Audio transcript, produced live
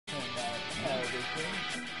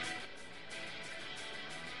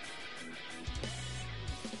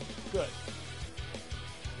Good.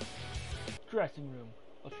 Dressing room.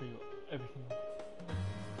 I'll show you everything.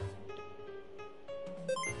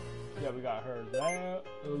 Yeah, we got her there.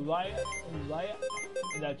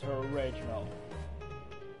 And that's her original.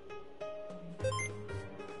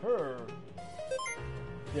 Her.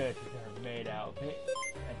 This is her maid outfit.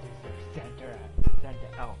 And this is her Santa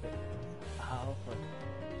outfit. All for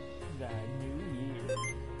the new year.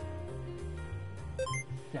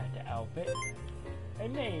 Santa outfit.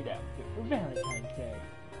 And maid outfit for Valentine's Day.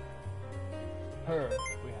 Her,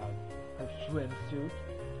 we have her swimsuit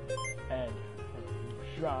and her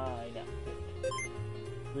shrine outfit.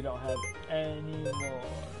 We don't have any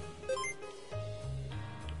more.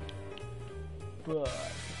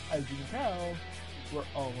 But as you can tell, we're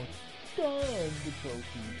almost done the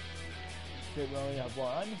trophies. So we only have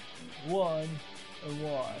one, and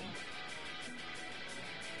one.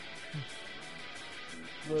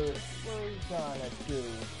 We're gonna do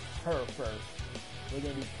her first. We're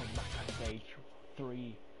gonna do Kamaka stage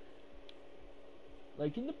 3.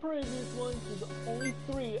 Like in the previous ones, there's only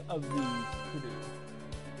 3 of these to do.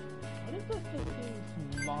 I think this just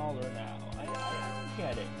seems smaller now. I don't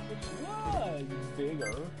get it. It was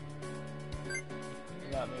bigger.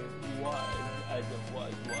 I mean, was, as in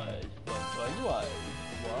was.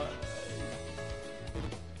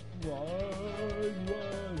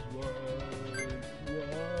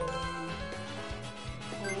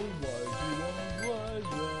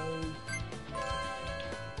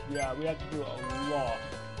 Yeah, we have to do a lot.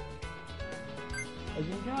 As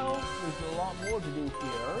you can tell, there's a lot more to do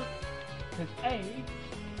here. Because A,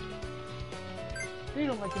 they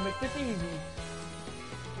don't like to make this easy.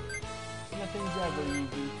 Nothing's ever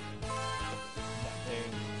easy.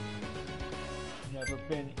 Nothing. Never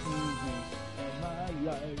been easy in my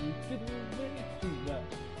life. Didn't make too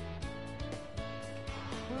much.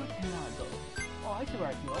 Where can I go? Oh, I see where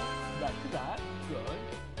I can go. Back to that. Good.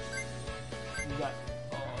 That.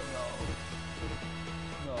 Oh no.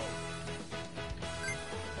 No.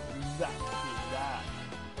 That to that.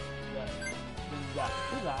 That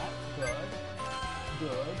to that. Good.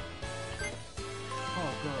 Good.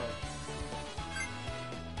 Oh, good.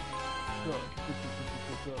 Good.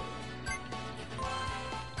 Good.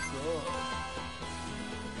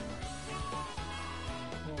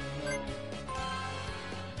 Oh no.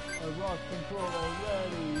 I lost control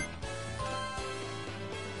already.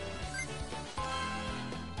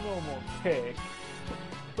 No more kick.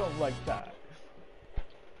 Don't like that.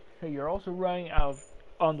 Okay, you're also running out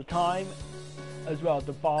on the time as well at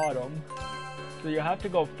the bottom. So you have to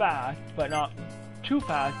go fast, but not too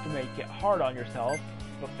fast to make it hard on yourself.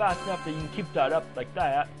 But fast enough that you can keep that up like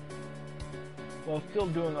that, while still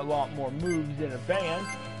doing a lot more moves in advance.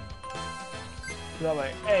 So that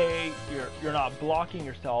way, A, you're not blocking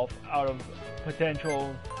yourself out of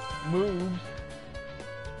potential moves.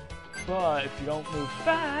 But if you don't move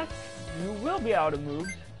fast, you will be out of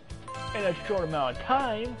moves in a short amount of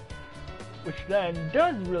time, which then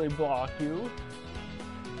does really block you.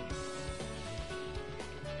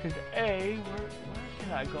 Because A, where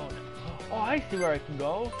can I go now? Oh, I see where I can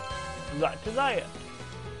go. That to that.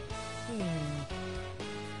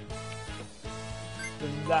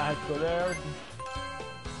 Then that has to go there.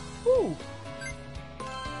 Woo!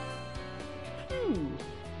 Phew.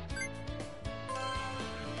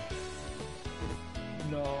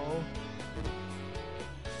 No.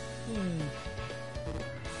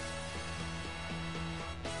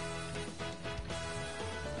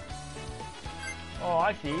 Oh,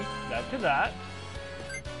 I see. That to that.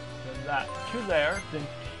 Then that to there. Then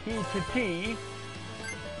T to T.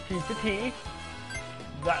 T to T.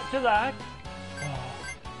 That to that.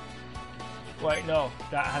 Oh. Wait, no.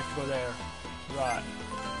 That has to go there. Right.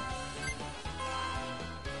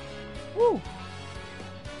 Woo!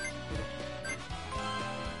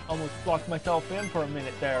 Almost blocked myself in for a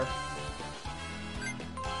minute there.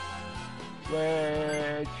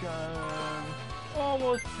 Which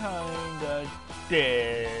almost kinda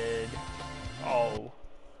did. Oh.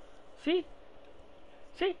 See?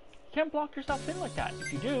 See? You can't block yourself in like that.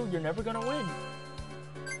 If you do, you're never gonna win.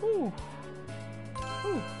 Ooh.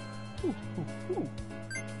 Ooh. Ooh. Ooh. Ooh.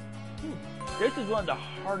 Ooh. This is one of the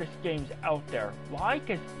hardest games out there. Why?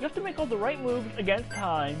 Because you have to make all the right moves against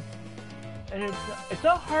time. And it's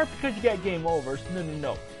not hard because you get game over. So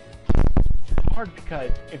no. It's hard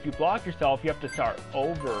because if you block yourself, you have to start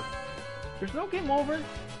over. There's no game over.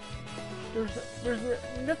 There's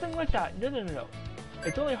nothing like that. No.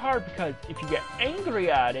 It's only hard because if you get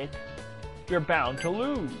angry at it, you're bound to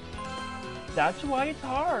lose. That's why it's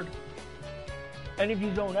hard. And if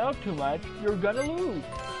you zone out too much, you're gonna lose.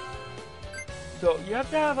 So you have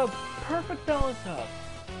to have a perfect balance of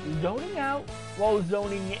zoning out while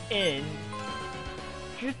zoning in,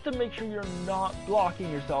 just to make sure you're not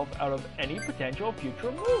blocking yourself out of any potential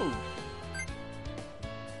future moves.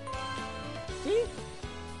 See?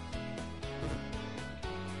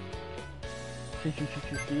 See?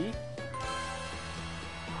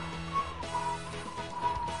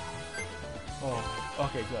 Oh,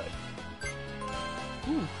 okay, good.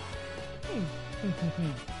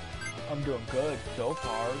 I'm doing good so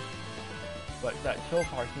far, but that so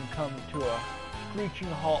far can come to a screeching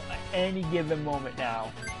halt at any given moment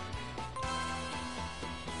now.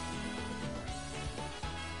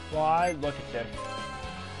 Why? Look at this.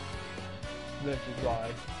 This is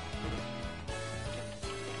why.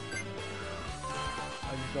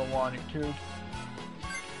 I just don't want it to.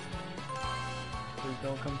 Please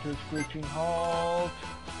don't come to a screeching halt.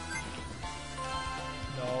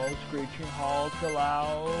 No screeching halts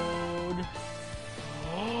allowed.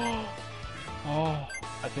 Oh,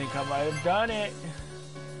 I think I might have done it.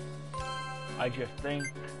 I just think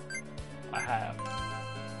I have.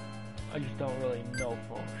 I just don't really know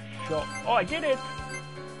for sure. Oh, I did it!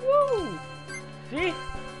 Woo! See?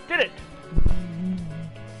 Did it!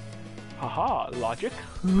 Haha, logic.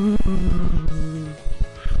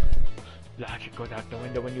 Logic goes out the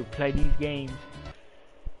window when you play these games.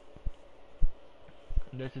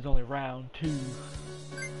 And this is only round 2.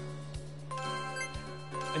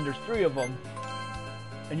 And there's 3 of them.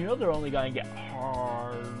 And you know they're only gonna get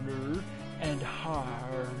harder and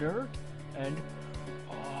harder and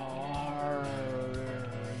harder.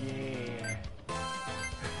 Yeah.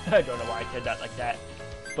 I don't know why I said that like that.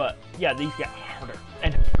 But yeah, these get harder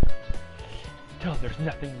and harder till there's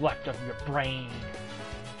nothing left of your brain.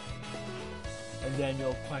 And then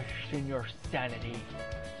you'll question your sanity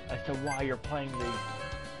as to why you're playing these.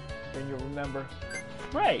 Then you'll remember,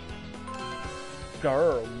 right,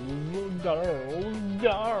 girls.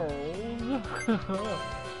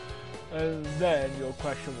 And then you'll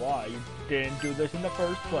question why you didn't do this in the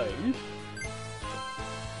first place.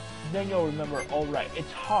 Then you'll remember, oh right,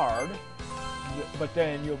 it's hard. But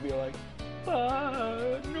then you'll be like,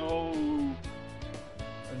 but no. And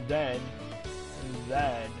then,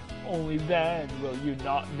 only then will you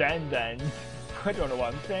not then. I don't know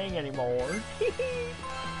what I'm saying anymore.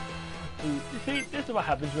 You see, this is what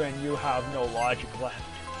happens when you have no logic left.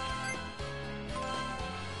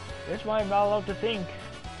 That's why I'm not allowed to think.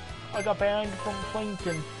 I got banned from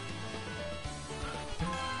thinking.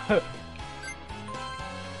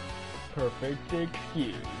 Perfect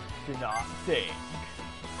excuse to not think.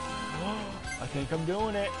 I think I'm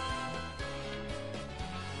doing it.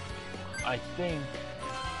 I think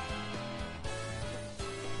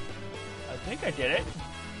I did it.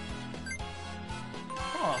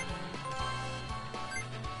 Huh.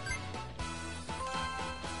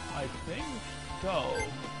 I think so.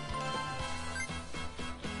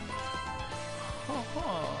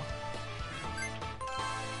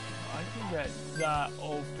 I can get that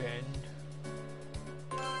opened.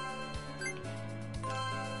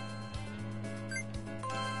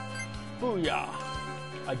 Booyah!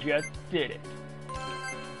 I just did it.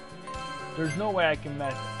 There's no way I can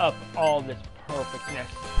mess up all this perfectness.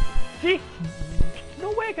 See?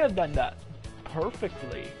 No way I could have done that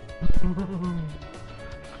perfectly.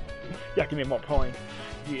 Yeah, give me more points.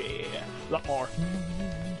 Yeah, a lot more.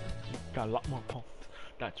 Got a lot more points.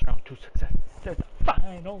 That's round 2 success. There's the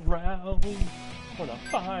final round for the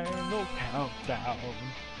final countdown.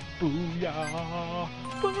 Booyah!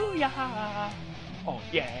 Booyah! Oh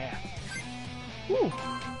yeah! Woo!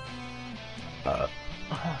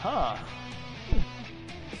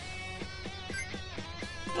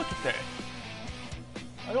 Look at this.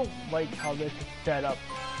 I don't like how this is set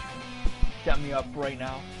me up right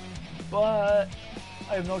now, but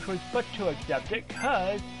I have no choice but to accept it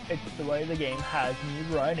because it's the way the game has me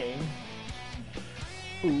running.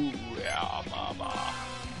 Ooh yeah, mama.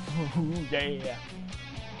 Ooh yeah.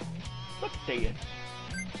 Let's see it.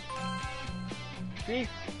 See?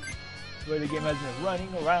 The way the game has me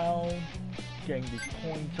running around, getting these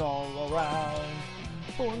points all around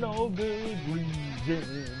for no good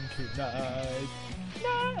reason tonight.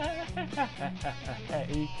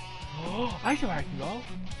 Oh, I see where I can go.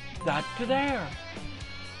 That's to there.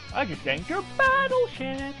 I just sank your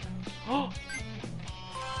battleship. Oh,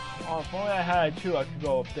 if only I had 2, I could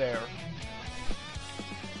go up there.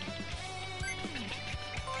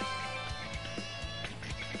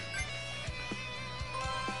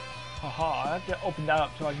 Haha, I have to open that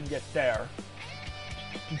up so I can get there.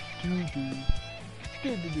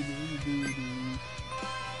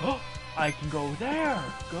 Oh, I can go there.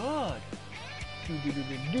 Good.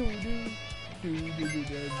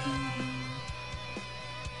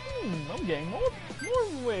 I'm getting more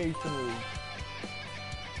ways to lose.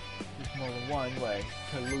 There's more than one way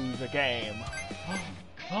to lose a game.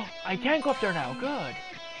 Oh, I can go up there now. Good.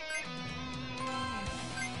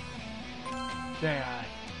 There.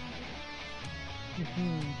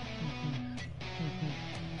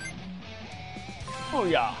 Oh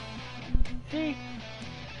yeah. See?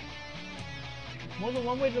 More than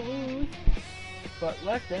one way to lose, but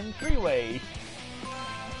less than 3 ways.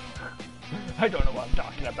 I don't know what I'm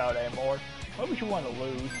talking about anymore. Why would you want to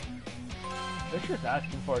lose? They're just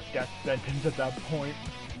asking for a death sentence at that point.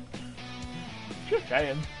 Just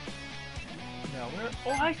saying. Now where?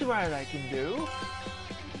 Oh, I see what I can do.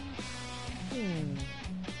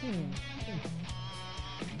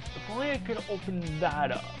 If only I could open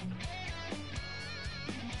that up.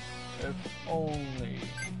 If only.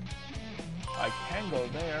 I can go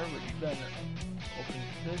there, which then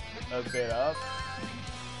opens this a bit up.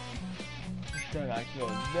 Then I can go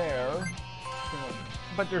there.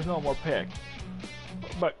 But there's no more pick.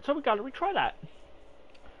 But so we gotta retry that.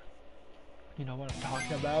 You know what I'm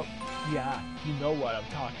talking about? Yeah, you know what I'm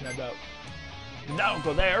talking about. Now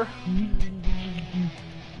go there.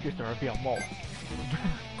 Just to reveal more.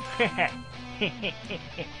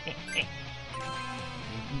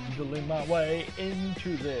 Easily my way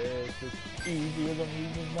into this. It's easier than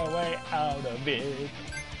easing my way out of it.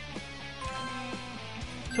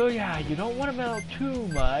 So yeah, you don't want to meddle too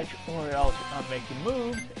much or else you're not making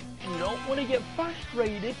moves. You don't want to get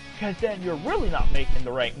frustrated because then you're really not making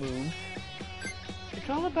the right moves. It's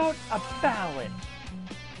all about a balance.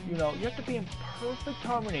 You know, you have to be in perfect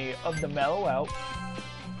harmony of the mellow out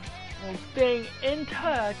while staying in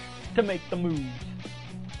touch to make the moves.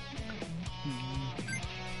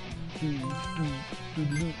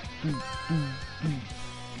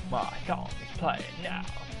 My song is playing now.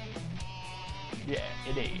 Yeah,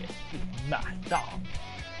 it is. It's my song.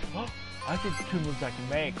 Oh, I see 2 moves I can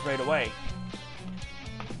make right away.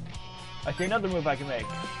 I see another move I can make.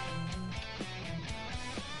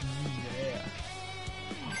 Yeah.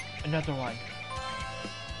 Another one.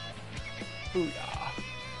 Booyah.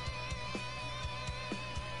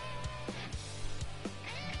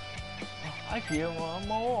 Oh, I see one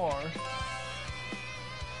more.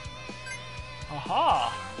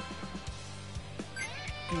 Aha!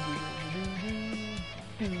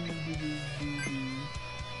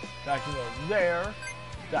 That can go there.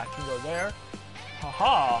 That can go there.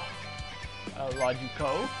 Haha!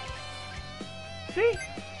 Logico. See?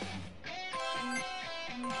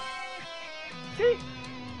 See?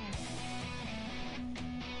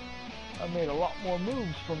 I made a lot more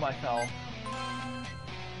moves for myself.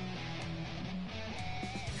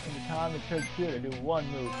 In the time it took you to do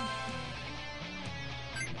 1 move.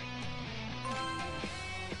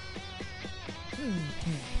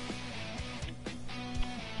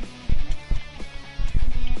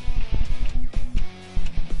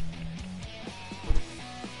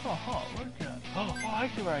 Where can I? Oh, I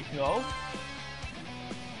see where I can go.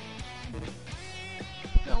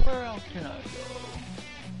 Now where else can I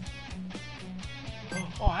go?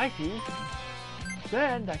 Oh, I see.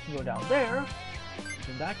 Then that can go down there.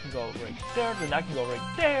 Then that can go right there. Then that can go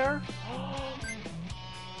right there.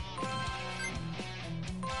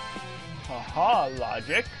 Haha,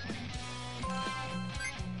 logic.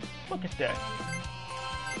 Look at this.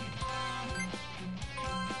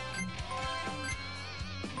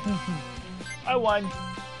 I won.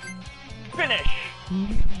 Finish.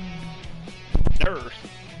 Nurse.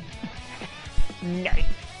 Nice.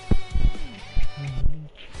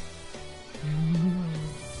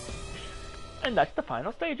 And that's the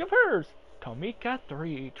final stage of hers. Tomika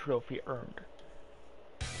 3 trophy earned.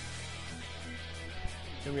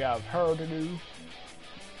 Here we have her to do.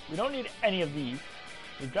 We don't need any of these.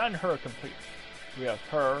 We've done her complete. We have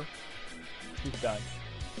her. She's done.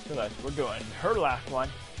 So that's we're doing her last one.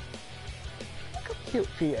 Look how cute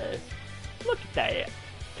she is. Look at that.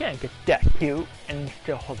 Can't get that cute and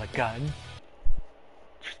still hold a gun.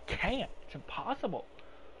 Just can't. It's impossible.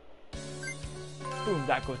 Boom,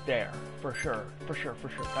 that goes there. For sure. For sure, for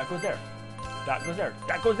sure. That goes there. That goes there.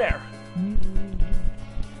 That goes there.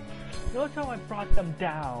 Notice how I brought them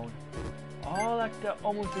down. All at the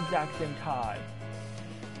almost exact same time.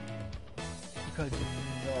 Because you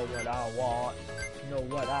know what I want. You know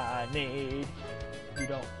what I need. You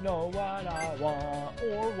don't know what I want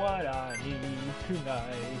or what I need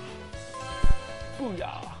tonight.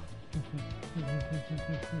 Booyah!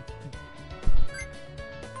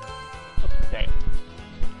 Damn.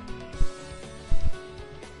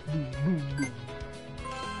 Boom, boom, boom.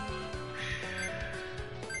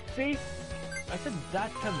 See? I said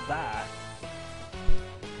that to that.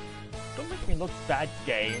 Don't make me look bad,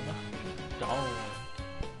 game. Just don't.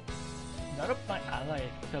 None of my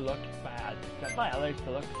allies to look bad. Get my allies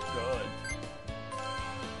to look good.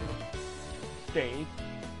 Stay.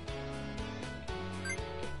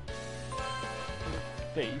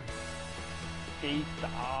 Stay. Stay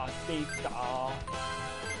star. Stay star.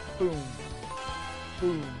 Boom.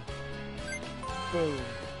 Boom. Boom.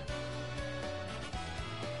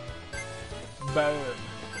 Boom. Boom.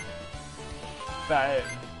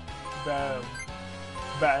 Boom.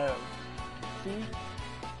 Boom. See?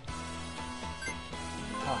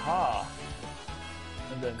 Haha.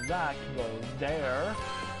 And then that can go there.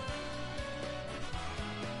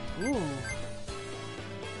 Ooh.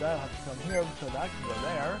 That'll have to come here, so that can go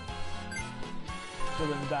there. So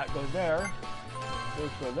then that goes there.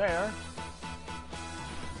 Those go there.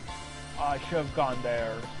 I should have gone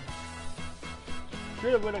there.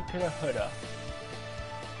 Shoulda, woulda, coulda, woulda.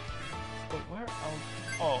 But where else?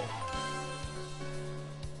 Oh.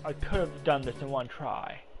 I could have done this in one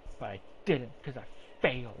try, but I didn't because I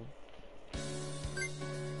failed.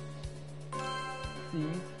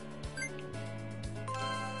 See?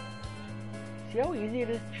 See how easy it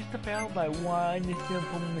is just to fail by one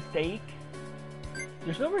simple mistake?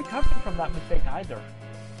 There's no recovering from that mistake either.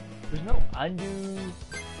 There's no undo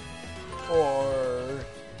or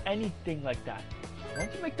anything like that.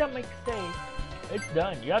 Once you make that mistake, it's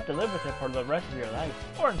done. You have to live with it for the rest of your life,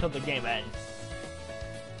 or until the game ends.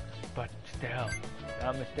 But still,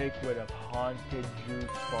 that mistake would have haunted you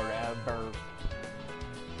forever.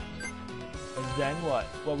 And then what?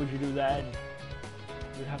 What would you do then?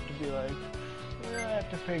 You'd have to be like, I have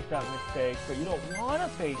to face that mistake, but you don't want to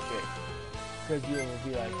face it. Because you will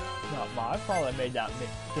be like, it's not my fault I made that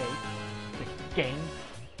mistake. The game's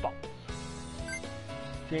fault.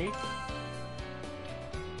 See?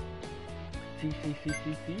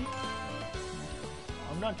 See?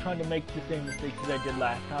 I'm not trying to make the same mistakes as I did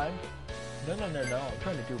last time. No. I'm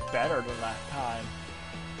trying to do better than last time.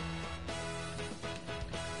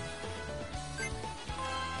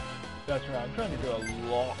 That's right, I'm trying to do a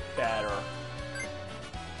lot better.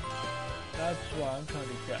 That's why I'm trying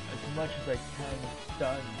to get as much as I can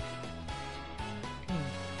done.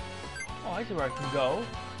 Oh, I see where I can go.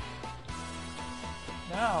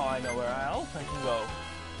 Now I know where else I can go.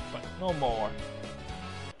 But no more.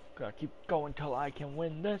 Gotta keep going till I can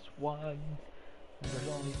win this one. And there's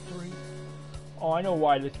only 3. Oh, I know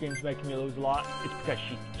why this game's making me lose a lot. It's because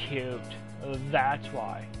she's cute. That's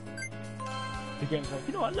why. The game's like,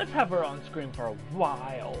 you know what, let's have her on screen for a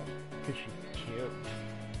while. Because she's cute.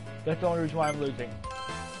 That's the only reason why I'm losing.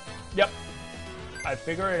 Yep. I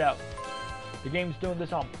figured it out. The game's doing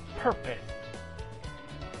this on purpose.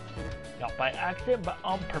 Not by accident, but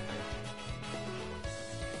on purpose.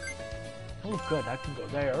 Oh good, that can go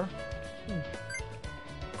there.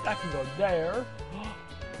 That can go there.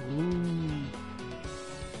 Ooh.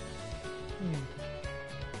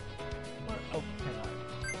 Where else can I?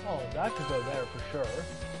 Oh, that can go there for sure.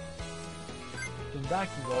 Then that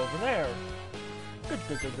can go over there.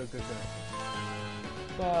 Good.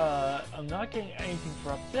 But I'm not getting anything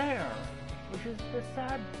for up there, which is the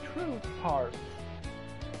sad truth part.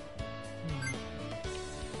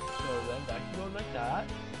 So then that can go like that.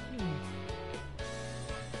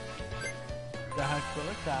 That has to go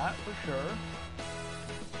like that for sure.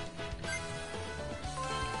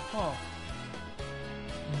 Huh.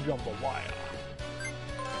 Jambalaya.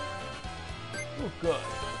 Oh, good.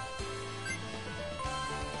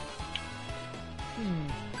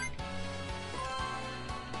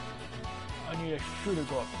 I need a shoe to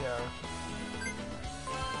go up there.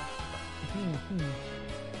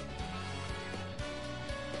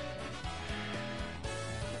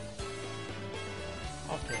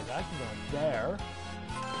 Okay, that can go there.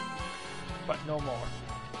 But no more.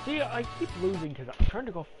 See, I keep losing because I'm trying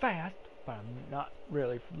to go fast, but I'm not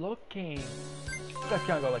really looking. That's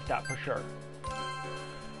gonna go like that for sure.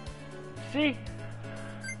 See?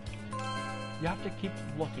 You have to keep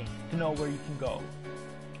looking to know where you can go.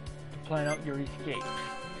 To plan out your escape.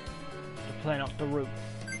 To plan out the route.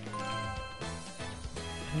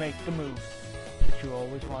 To make the moves that you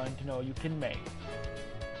always wanted to know you can make.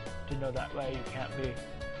 To know that way you can't be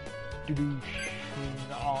douching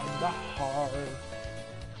on the heart.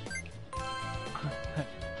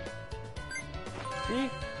 See?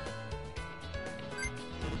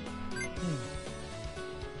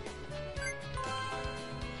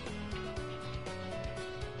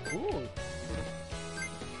 Ooh.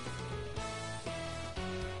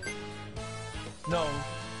 No.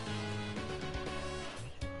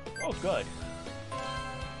 Oh, good.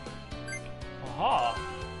 Aha.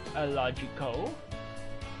 Logico.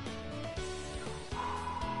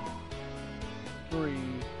 3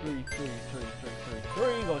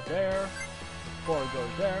 goes there. 4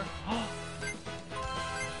 goes there.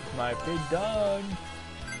 Might be done.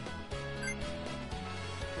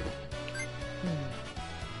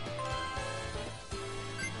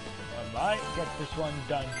 I might get this one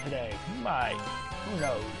done today. Might. Who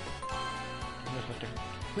knows?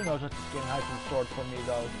 Who knows what this game has in store for me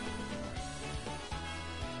though.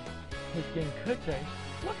 This game could say,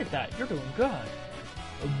 look at that, you're doing good.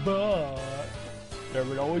 But there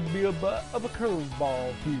would always be a but of a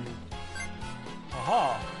curveball here.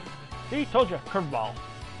 Aha! See, told you, curveball.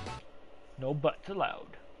 No buts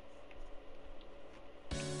allowed.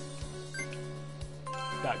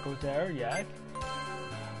 That goes there, yes.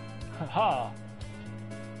 Haha.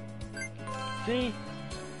 See?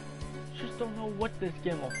 Just don't know what this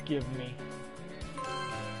game will give me.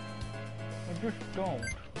 I just don't.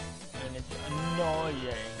 And it's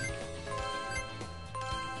annoying.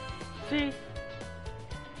 See?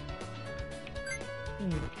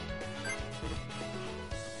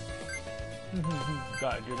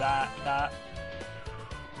 Gotta do that.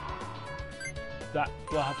 That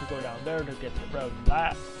we'll have to go down there to get rid of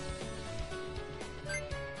that.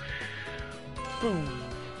 Boom.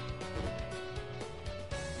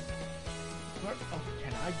 Where else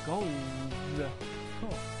can I go?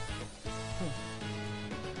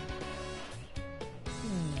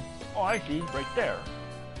 Oh, I see, right there.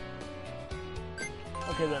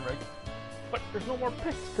 Okay then, right. But there's no more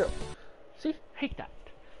pits still. See? Hate that.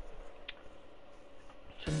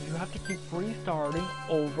 So you have to keep restarting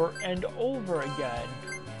over and over again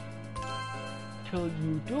till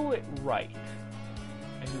you do it right.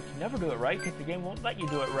 And you can never do it right because the game won't let you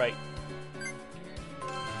do it right.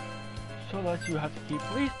 So thus you have to keep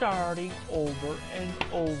restarting over and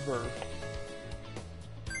over.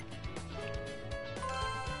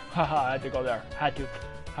 Haha, I had to go there. Had to.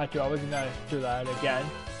 I wasn't gonna do that again.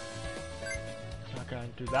 Not gonna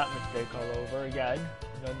do that mistake all over again.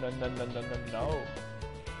 No.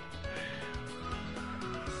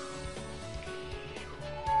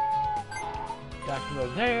 Got to go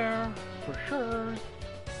there, for sure.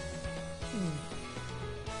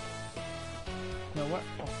 Now where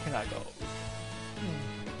else can I go?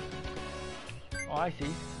 Oh, I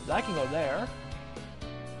see. I can go there.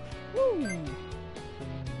 Woo!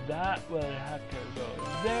 That will have to go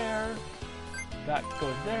there. That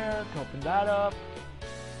goes there to open that up.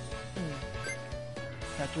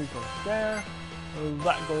 That 3 goes there.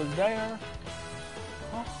 That goes there.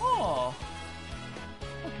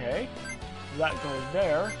 Okay. That goes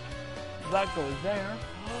there. That goes there.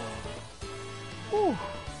 Whew.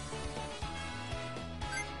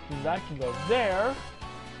 And that can go there.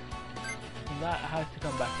 And that has to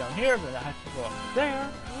come back down here. Then that has to go up there.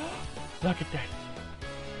 Look at this.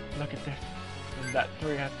 Look at this. And that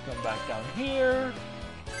 3 has to come back down here.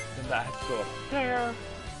 Then that has to go up there.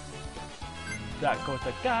 That goes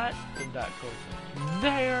like that. Then that goes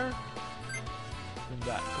there. Then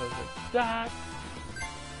that goes like that.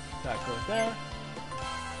 That goes there.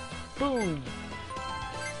 Boom!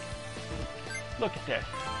 Look at this.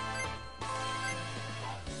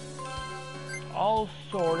 All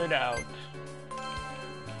sorted out.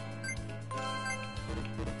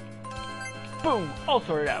 Boom! All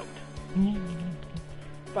sorted out.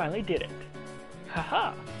 Finally did it.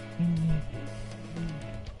 Haha!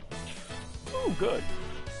 Oh, good.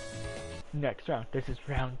 Next round. This is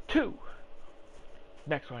round 2.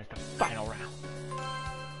 Next one is the final round,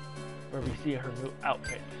 where we see her new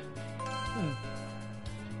outfit.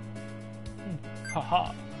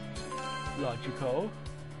 Haha. Logico.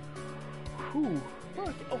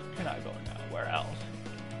 Where else can I go now? Where else?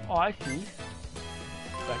 Oh, I see.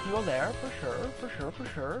 That can go there, for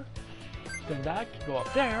sure. Then that can go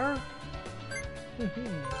up there.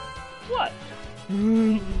 What?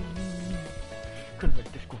 Couldn't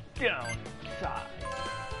let this go down inside.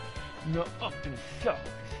 No, up in size.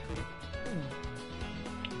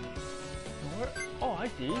 Where? Oh, I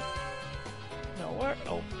see. Now where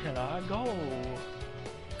else can I go?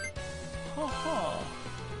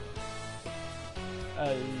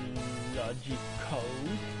 Logico.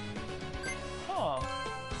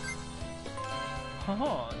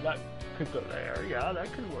 That could go there. Yeah,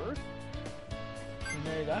 that could work.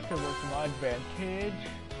 Maybe that could work to my advantage.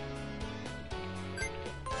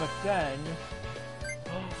 But then,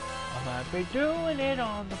 I might be doing it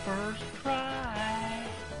on the first try.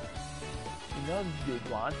 You know you'd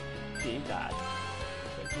want to see that,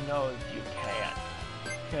 but you know you can't,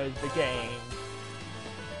 because the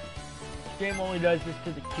game only does this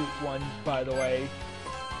to the cute ones, by the way.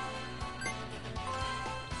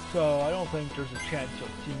 So I don't think there's a chance you'll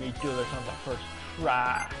see me do this on the first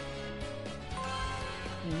try.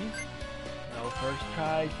 See? No first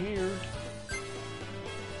tries here.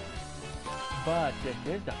 But this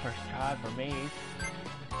is the first try for me.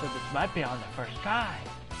 So this might be on the first try.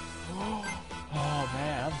 Oh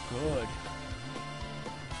man, I'm good.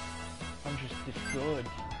 I'm just this good.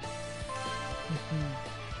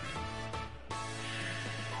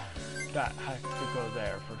 That has to go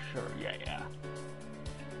there for sure, yeah.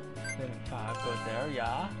 Then 5 goes there,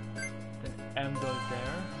 yeah. Then M goes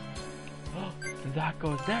there. Oh, then that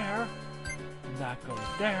goes there. Then that goes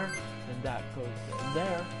there. Then that goes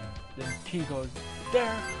there. Then T goes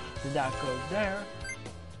there. Then that goes there.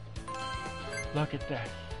 Look at this.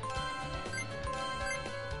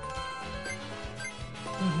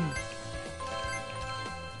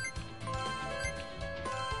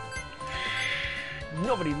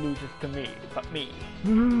 Nobody loses to me but me.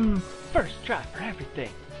 First try for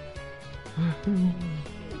everything.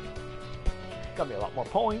 Got me a lot more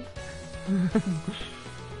points.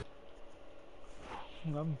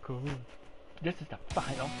 I'm cool. This is the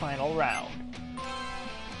final round.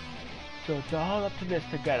 So it's all up to this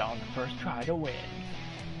to get on the first try to win.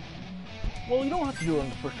 Well, you don't have to do it on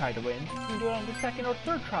the first try to win. You can do it on the second or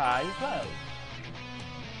third try as well.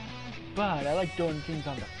 But I like doing things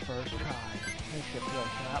on the first try. Makes it feel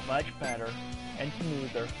that much better and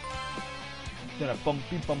smoother than a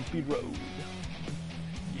bumpy road.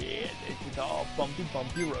 Yeah, this is all bumpy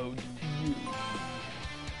roads to you.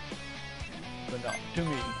 But not to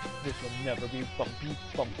me. This will never be bumpy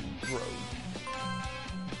road.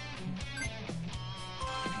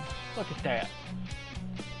 Look at that.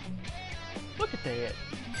 Look at that.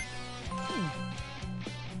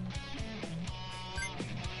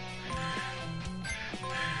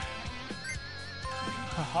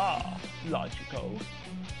 Haha, logical.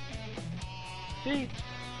 See?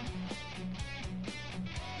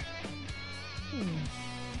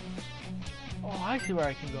 Oh, I see where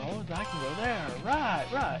I can go. I can go there. Right.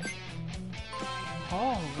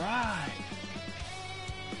 All right.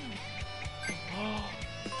 Oh,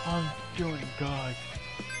 I'm doing good.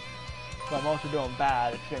 But I'm also doing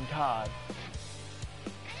bad at the same time.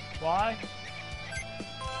 Why?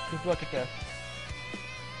 Because look at this.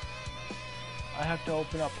 I have to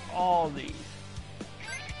open up all these.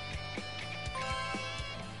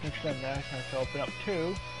 Next time I have to open up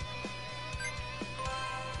 2.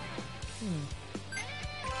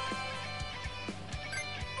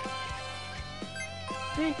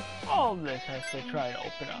 See? All this has to try and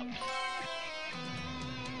open up.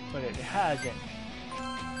 But it hasn't.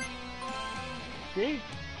 See?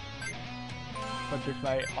 But this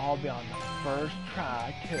might all be on the first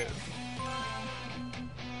try too.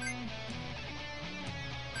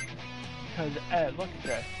 Because, look at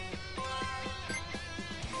this.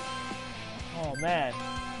 Oh man.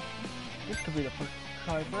 This could be the first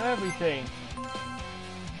try for everything.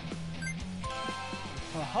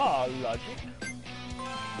 Haha, logic.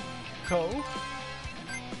 Cool.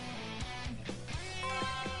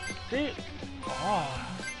 See?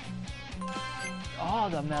 Oh,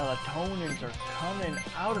 the melatonins are coming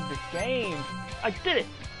out of this game. I did it!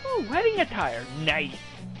 Ooh, wedding attire. Nice.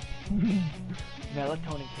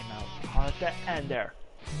 Melatonin came out. Oh, at the end there.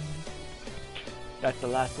 That's the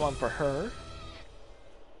last one for her.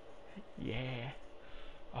 Yeah.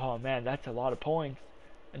 Oh man, that's a lot of points.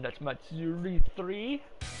 And that's Matsuri 3.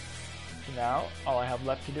 So now, all I have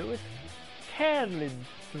left to do is Canlin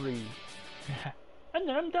 3. And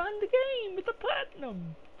then I'm done the game with the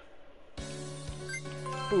platinum.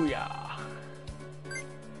 Booyah.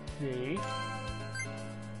 See?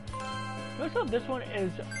 Notice how this one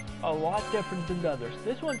is a lot different than the others.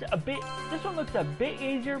 This one looks a bit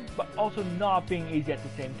easier, but also not being easy at the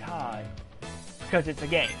same time. Because it's a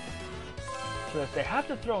game. So if they have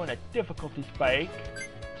to throw in a difficulty spike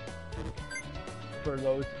for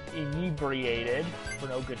those inebriated for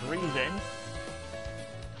no good reason,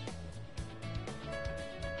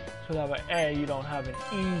 so that way, A, you don't have an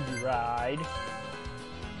easy ride,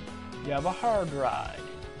 you have a hard ride.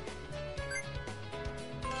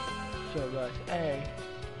 So that's A,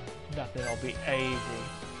 nothing will be easy.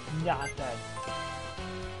 Nothing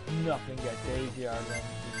gets easier than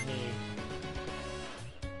me.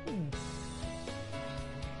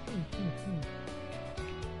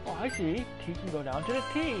 Oh, I see. T can go down to the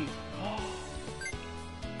T.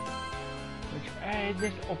 Which, A,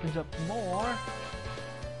 this opens up more.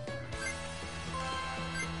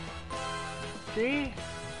 See?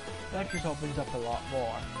 That just opens up a lot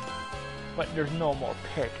more. But there's no more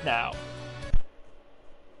pick now.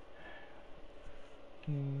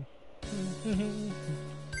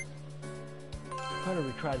 Better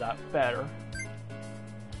retry that better.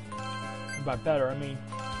 And by better, I mean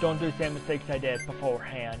don't do the same mistakes I did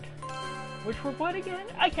beforehand. Which were what again?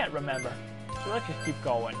 I can't remember. So let's just keep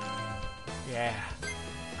going. Yeah.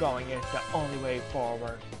 Going is the only way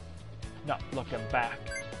forward. Not looking back.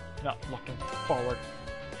 Not looking forward.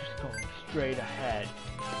 Just going straight ahead.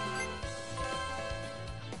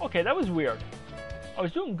 Okay, that was weird. I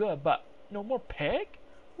was doing good, but no more pig?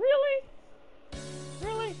 Really?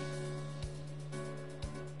 Really?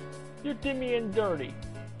 You did me in dirty.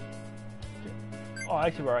 Oh, I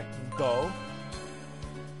see where I can go.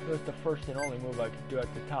 That's the first and only move I can do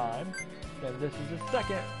at the time. Then this is the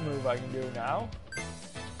second move I can do now.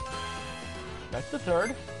 That's the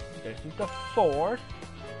third. This is the fourth.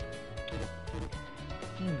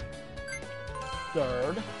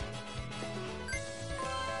 Third.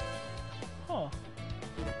 Huh.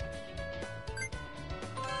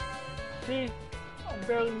 See? I'm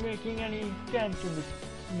barely making any dents in these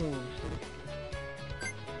moves.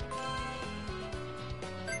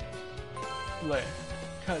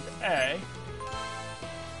 Because A,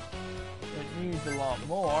 it needs a lot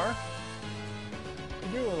more to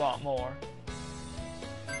do a lot more.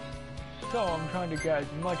 So I'm trying to get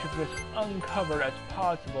as much of this uncovered as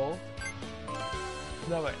possible. So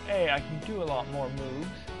that way A, I can do a lot more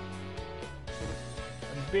moves.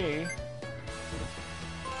 And B, you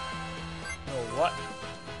know what?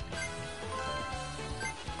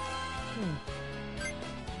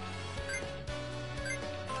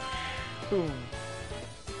 Boom.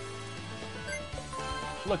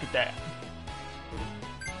 Look at that.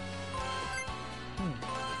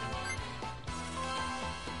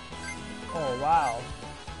 Oh wow.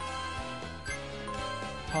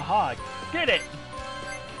 Haha, did it!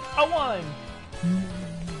 I won!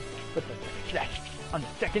 With the success on the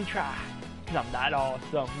second try. Cause I'm that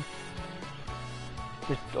awesome.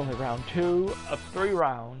 This is only round 2 of 3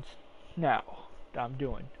 rounds. Now, that I'm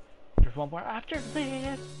doing. There's one more after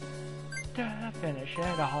this to finish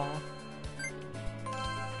it all.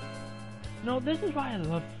 No, this is why I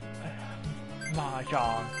love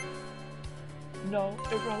mah-jong. No,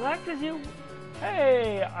 it relaxes you.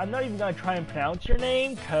 Hey, I'm not even gonna try and pronounce your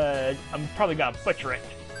name, cause I'm probably gonna butcher it.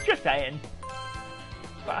 Just saying.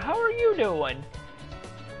 But how are you doing?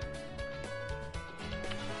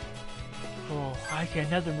 Oh, I see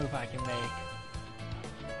another move I can make.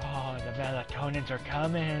 Oh, the melatonins are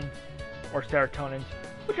coming. Or serotonins,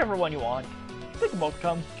 whichever one you want. They can both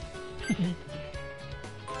come.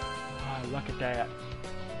 Oh, look at that.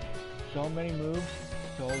 So many moves,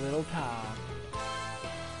 so little time.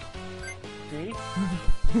 See?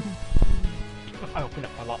 I open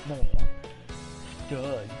up a lot more.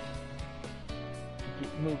 Studs.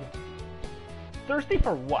 Keep moving. Thirsty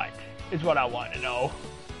for what? Is what I want to know.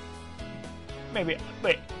 Maybe,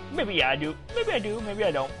 wait, maybe yeah, I do. Maybe I do, maybe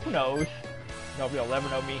I don't. Who knows? Nobody will ever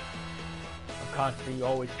know me. I'm constantly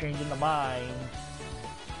always changing the mind.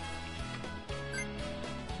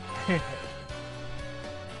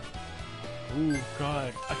 Ooh,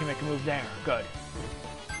 good. I can make a move there. Good.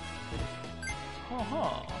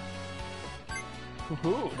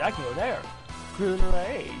 Ooh, that can go there.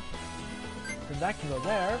 Great. Then that can go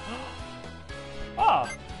there. Ah,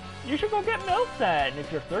 you should go get milk then, if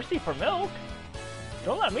you're thirsty for milk.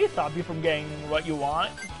 Don't let me stop you from getting what you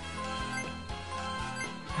want.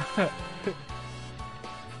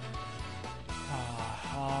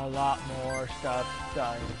 A lot more stuff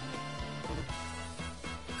done.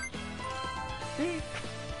 See?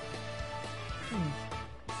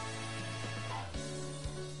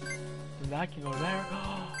 And that can go there.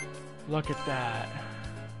 Look at that.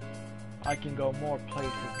 I can go more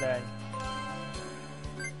places then.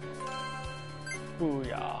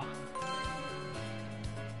 Booyah.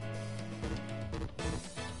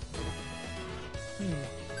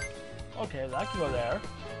 Okay, that can go there.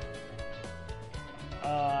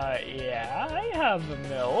 Yeah, I have the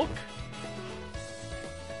milk.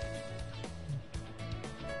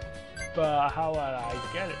 But how would I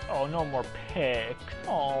get it? Oh, no more picks.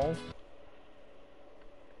 Oh.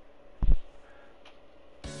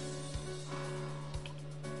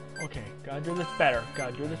 Okay, gotta do this better.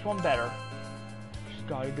 Gotta do this one better. Just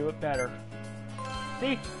gotta do it better.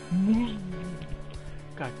 See?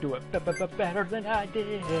 Gotta do it better than I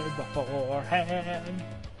did beforehand.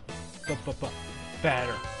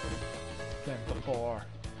 Better than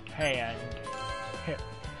beforehand.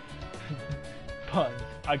 Puns.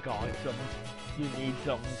 I got some. You need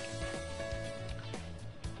some.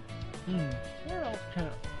 Where else can I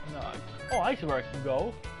not? Oh, I see where I can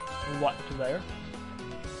go. What to there?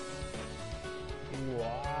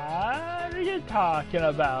 What are you talking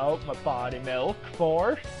about, my body milk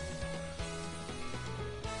for?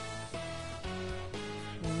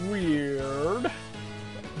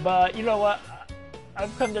 But you know what?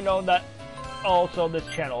 I've come to know that also this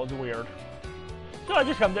channel is weird. So I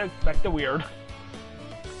just come to expect the weird.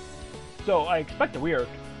 So I expect the weird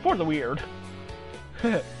for the weird.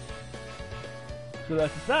 So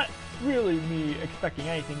that's not really me expecting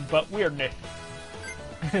anything but weirdness.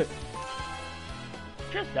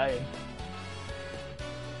 Just saying.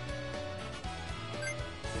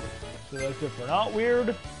 So that's if we're not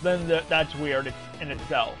weird, then that's weird in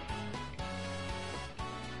itself.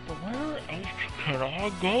 But where else can I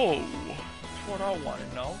go? That's what I want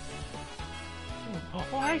to know.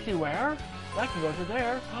 Oh, I see where. That can go to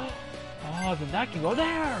there. Oh, then that can go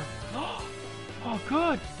there. Oh,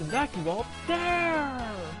 good. Then that can go up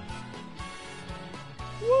there.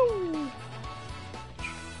 Woo!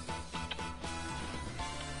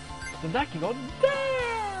 Then that can go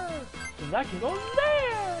there. Then that can go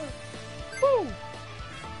there. Woo!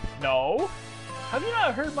 No. Have you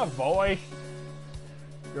not heard my voice?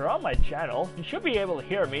 You're on my channel. You should be able to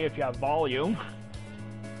hear me if you have volume.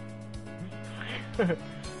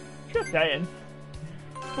 Just saying.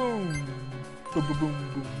 Boom. Boom, boom, boom,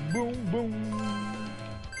 boom, boom, boom.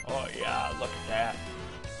 Oh yeah, look at that.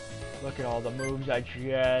 Look at all the moves I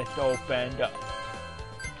just opened up.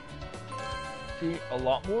 See, a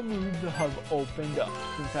lot more moves have opened up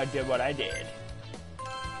since I did what I did.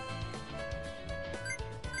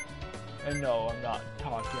 And no, I'm not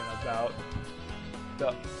talking about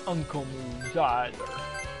the uncle moves either.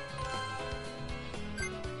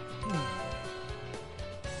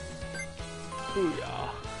 Booyah.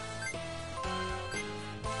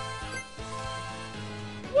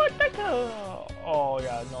 What the hell? Oh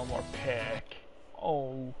yeah, no more pick.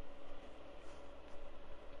 Oh.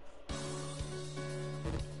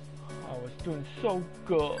 I was doing so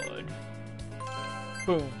good.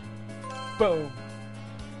 Boom. Boom.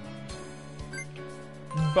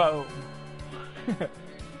 Boom.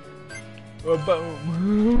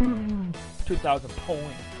 Boom. 2,000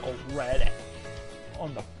 points already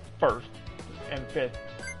on the first and 5th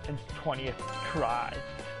and 20th try.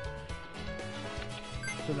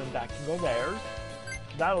 So then that can go theirs.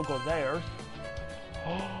 That'll go theirs.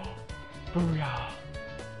 Oh, booyah.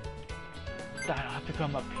 That'll have to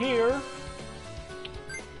come up here.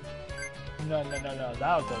 No.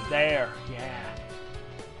 That'll go there. Yeah.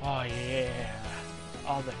 Oh yeah.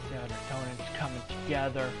 All the serotonins coming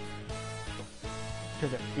together to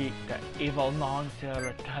defeat the evil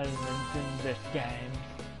non-serotonins in this game.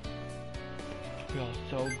 Feels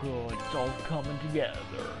so good. It's all coming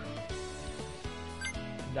together.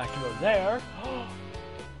 That can go there.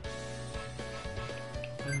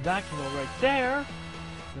 And that can go right there.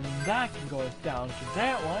 And that can go down to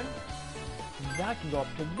that one. And that can go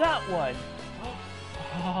up to that one.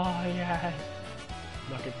 Oh yes.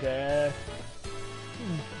 Look at this.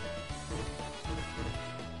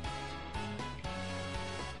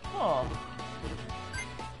 Oh.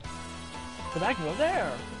 So that can go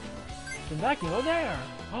there. And that can go there.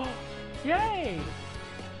 Oh, yay!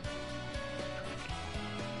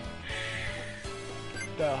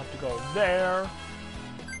 That'll have to go there.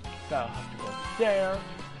 That'll have to go there.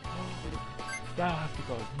 That'll have to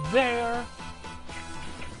go there.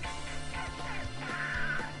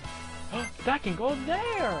 That can go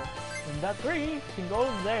there. And that 3 can go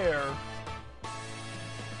there.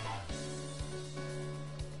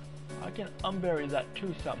 I can unbury that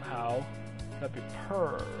too somehow. That'd be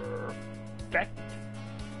perfect.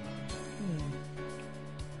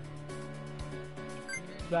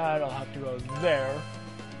 That'll have to go there.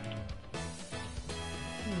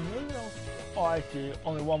 Oh, I see.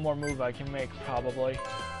 Only one more move I can make, probably.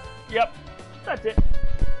 Yep, that's it.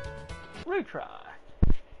 Retry.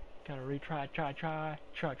 Gotta retry, try.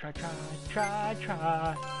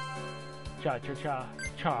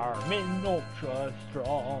 Charming, ultra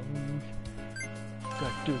strong.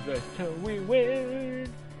 Gotta do this till we win.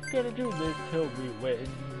 Gotta do this till we win.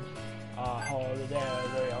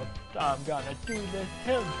 I'm gonna do this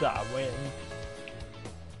till I win.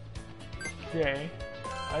 See?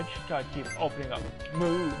 I just gotta keep opening up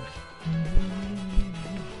moves.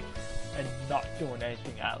 And not doing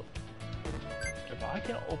anything else. If I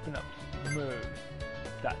can open up moves,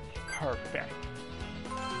 that's perfect.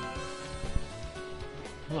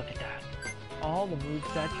 Look at that. All the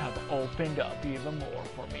movesets have opened up even more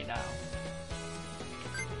for me now.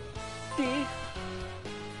 See?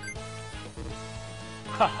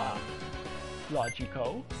 Haha.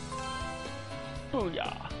 Logico.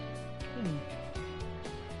 Booyah.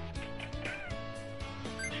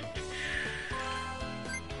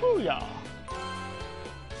 Booyah.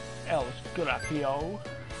 El Scrapio.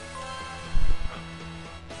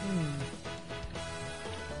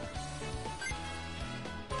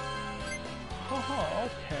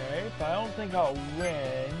 Okay, but I don't think I'll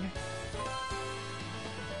win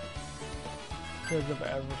because of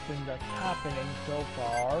everything that's happening so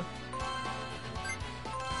far.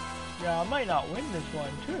 Yeah, I might not win this one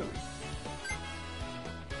too.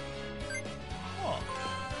 Huh.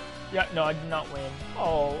 Yeah, no, I did not win.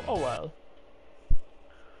 Oh well.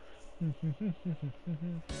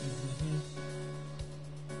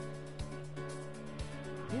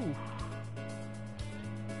 Whew.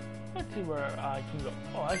 Let's see where I can go.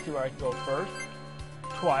 Oh, I see where I can go first.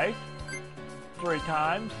 Twice. 3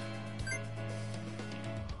 times.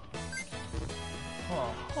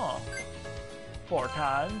 Huh. 4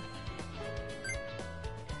 times.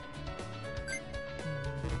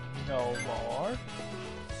 No more.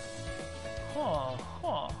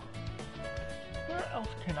 Huh. Where else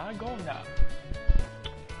can I go now?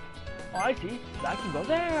 Oh, I see. That can go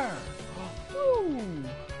there. Woo!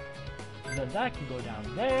 And then that can go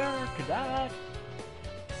down there to that.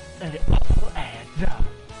 And it all adds up.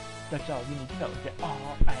 That's all you need to know. It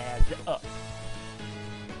all adds up.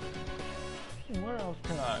 Where else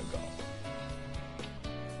can I go?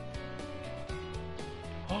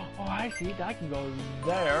 Oh, I see. That can go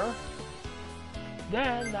there.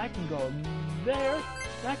 Then that can go there.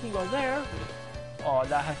 That can go there. Oh,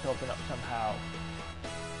 that has to open up somehow.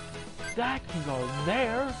 That can go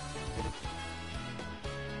there.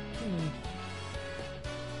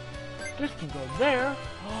 This can go there.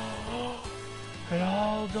 It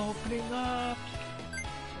all's opening up.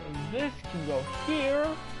 This can go here.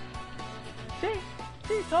 See,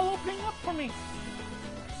 it's all opening up for me.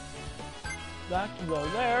 That can go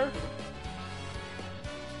there.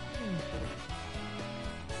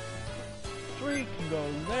 3 can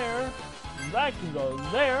go there. That can go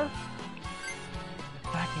there.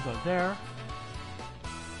 That can go there.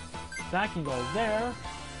 That can go there.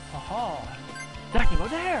 Haha. That can go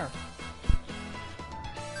there.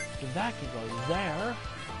 And that can go there.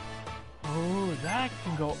 Oh, that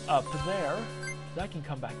can go up there. That can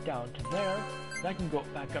come back down to there. That can go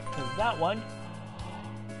back up to that one.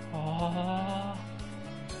 Oh.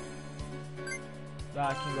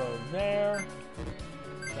 That can go there.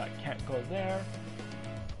 That can't go there.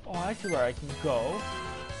 Oh, I see where I can go.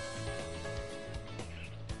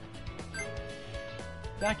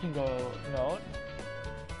 That can go, no.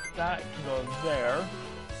 That can go there.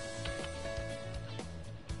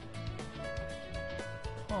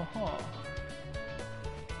 Where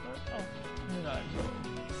else can I go?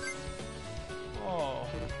 Oh,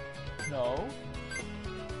 no.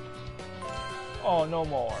 Oh, no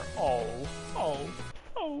more. Oh,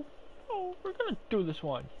 we're gonna do this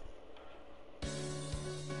one.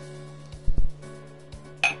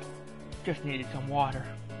 Just needed some water.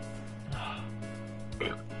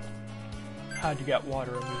 Had to get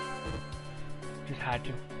water in me. Just had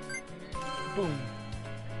to. Boom.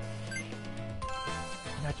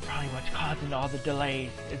 And that's probably what's causing all the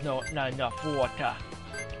delays. There's not enough water.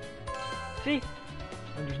 See?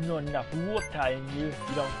 When there's not enough water in you,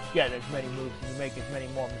 you don't get as many moves and you make as many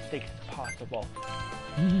more mistakes as possible.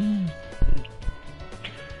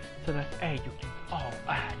 So that A, you can all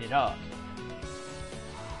add it up.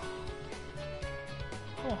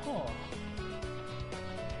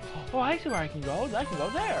 Oh, I see where I can go. That can go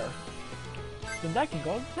there. Then that can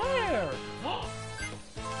go there.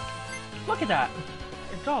 Look at that.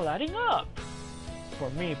 It's all adding up. For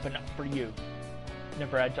me, but not for you.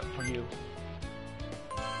 Never adds up for you.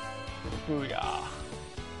 Booyah.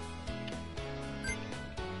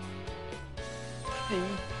 See?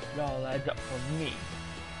 It all adds up for me.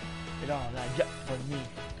 It all adds up for me.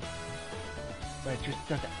 But it just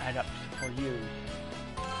doesn't add up for you.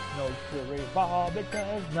 No siree, Bob, it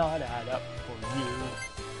does not add up for you.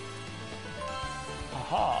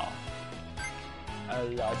 Haha.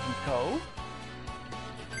 Logico.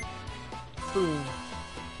 Boom.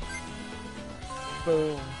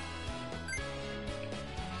 Boom.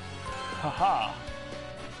 Haha.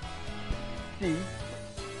 See?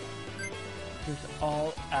 This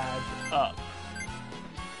all adds up.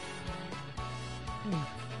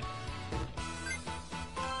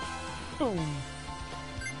 Boom.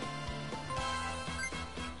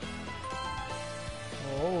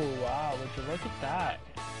 Oh wow, would you look at that?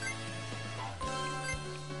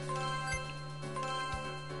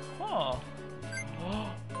 Huh.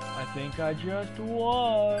 I think I just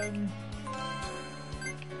won.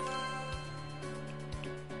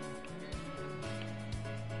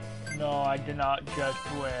 No, I did not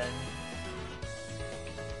just win.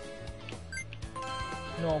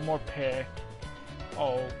 No more pick.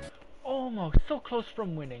 Oh, almost. So close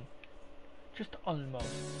from winning. Just almost.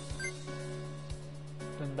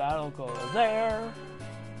 Then that'll go there.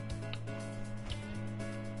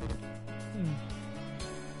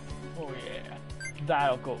 Oh yeah.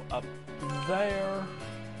 That'll go up there.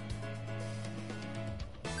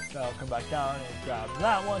 That'll come back down and grab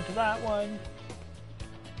that one to that one.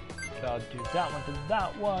 That'll do that one to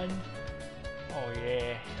that one. Oh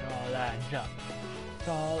yeah, it all adds up. It's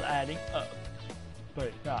all adding up. But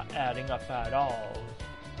it's not adding up at all.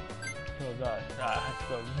 So thus, that has to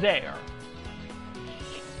go there.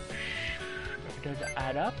 If it doesn't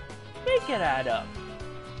add up, make it add up.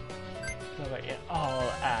 So that it all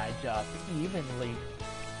adds up evenly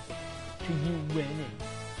to you winning.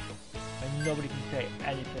 And nobody can say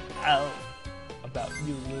anything else about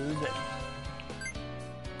you losing.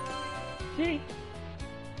 See?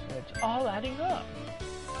 It's all adding up.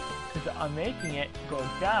 Because I'm making it go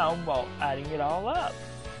down while adding it all up.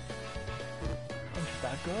 I'm just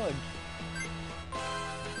that good.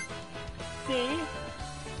 See?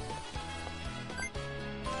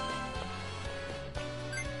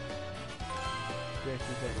 This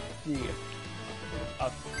is a sea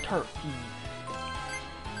of turkey.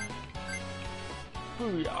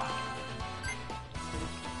 Booyah.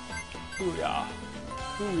 Booyah.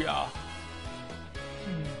 Booyah.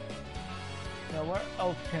 Now where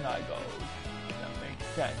else can I go? That makes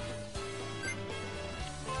sense.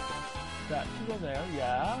 That can go there,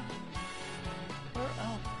 yeah. Where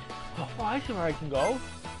else? Oh, I see where I can go.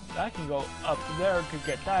 I can go up there to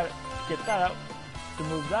get that out, to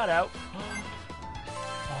move that out.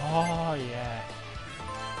 Oh yeah.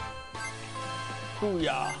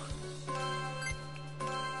 Booyah.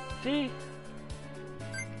 See?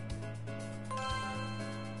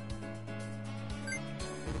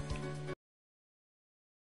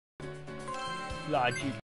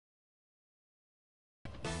 Logic.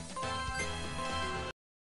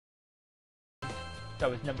 That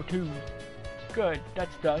was number 2. Good,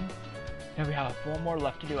 that's done. Now we have 4 more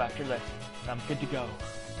left to do after this, and I'm good to go.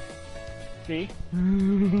 See?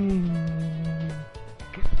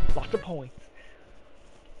 Lots of points.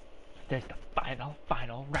 There's the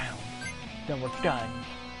final round. Then we're done.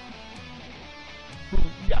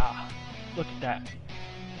 Yeah. Look at that.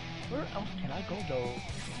 Where else can I go though?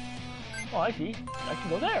 Oh, I see. I can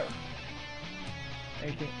go there.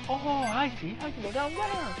 Anything? Oh, I see. I can go down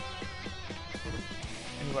there.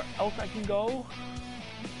 Anywhere else I can go?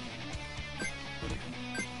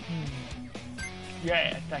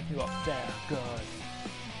 Yes, I can go up there. Good.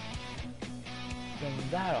 Then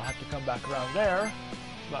that'll have to come back around there.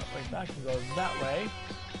 But wait, I can go that way.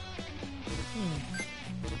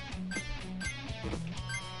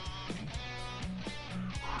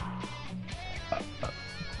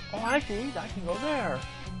 Oh, I see. I can go there.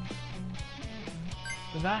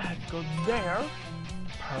 Then that has to go there.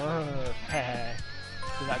 Perfect.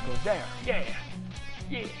 So that goes there. Yeah.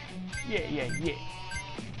 Yeah. Yeah, yeah, yeah.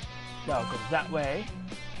 That'll go that way.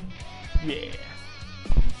 Yeah.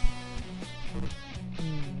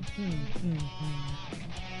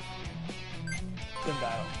 Then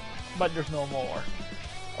that'll. But there's no more.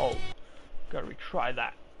 Oh. Gotta retry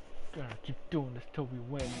that. Gotta keep doing this till we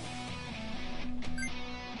win.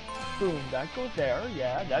 Boom, that goes there.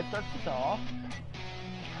 Yeah, that starts us off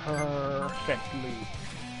perfectly.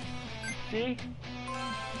 See?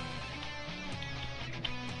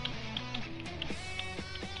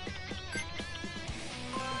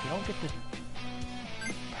 If you don't get this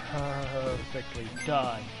perfectly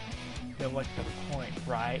done, then what's the point,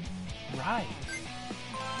 right? Right.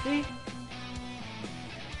 See?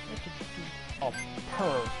 Let's just do it all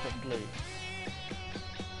perfectly.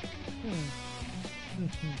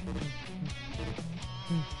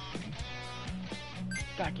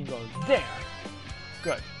 That can go there.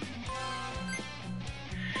 Good.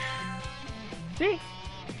 See?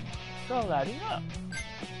 It's all adding up.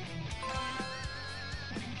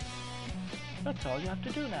 That's all you have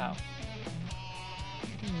to do now.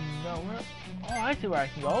 No, where? Oh, I see where I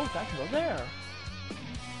can go. That can go there.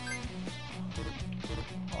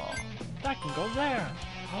 Oh, that can go there.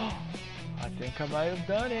 Oh, I think I might have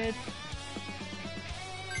done it.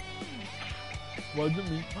 Wasn't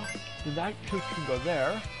me. Then that 2 can go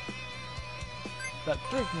there. That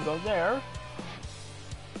 3 can go there.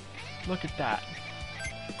 Look at that.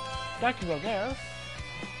 That can go there.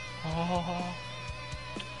 Oh.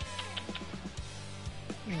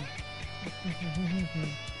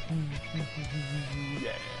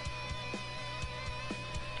 Yeah.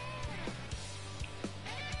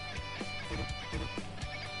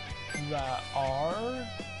 That R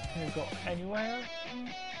can it go anywhere?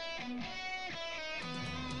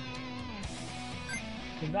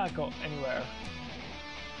 Can that go anywhere?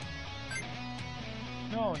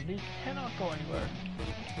 No, these cannot go anywhere.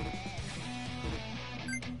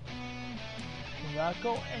 not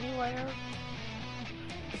go anywhere.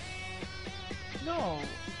 No.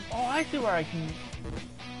 Oh, I see where I can...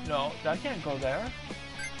 No, that can't go there.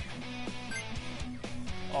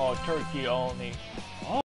 Oh, turkey only.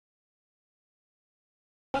 Oh.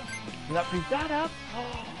 Did that freeze that up?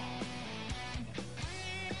 Oh.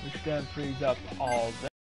 Which then frees up all this.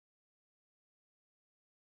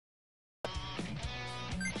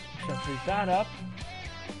 Which then frees that up.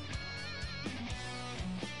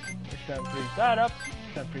 Which then frees that up.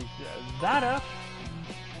 Which then frees that up.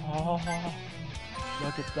 Oh,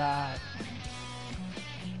 look at that.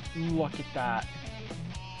 Look at that.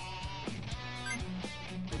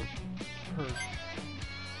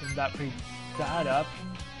 And that frees that up.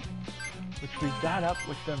 Which frees that up.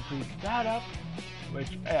 Which then frees that up.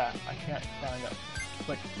 Which, yeah, I can't find up.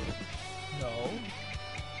 But, no.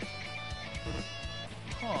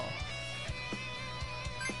 Huh.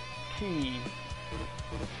 T.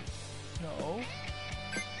 No.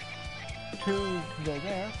 2 can go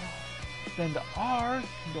there. Then the R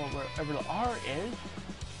can go wherever the R is.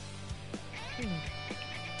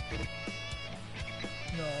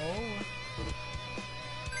 No.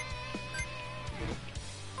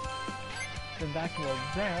 Then that can go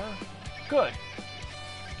there. Good.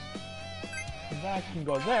 And that can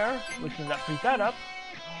go there, which means that frees that up.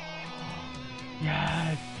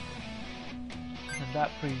 Yes. And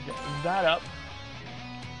that frees that up.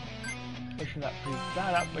 Which means that frees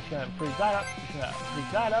that up. Which then frees that up. Which means that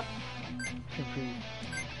frees that up. Which can freeze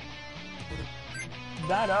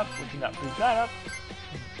that up. Which means that frees that up.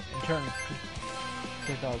 In turn,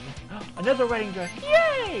 another wedding dress.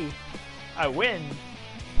 Yay! I win.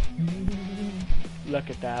 Look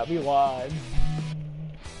at that, we won.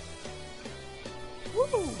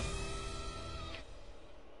 Woo!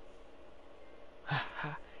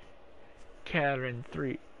 Karen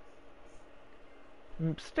 3.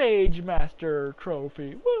 Stage Master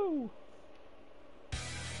Trophy. Woo!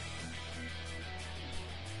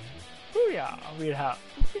 Booyah! We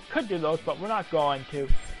could do those, but we're not going to.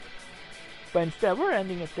 But instead, we're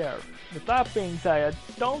ending it there. With that being said,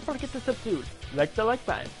 don't forget to subscribe, like the like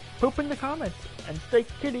button, poop in the comments, and stay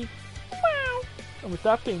kitty. Wow! And with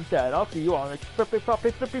that being said, I'll see you on the next flippy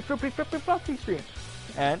stream.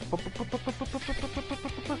 And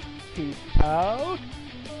peace out.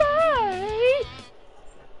 Bye!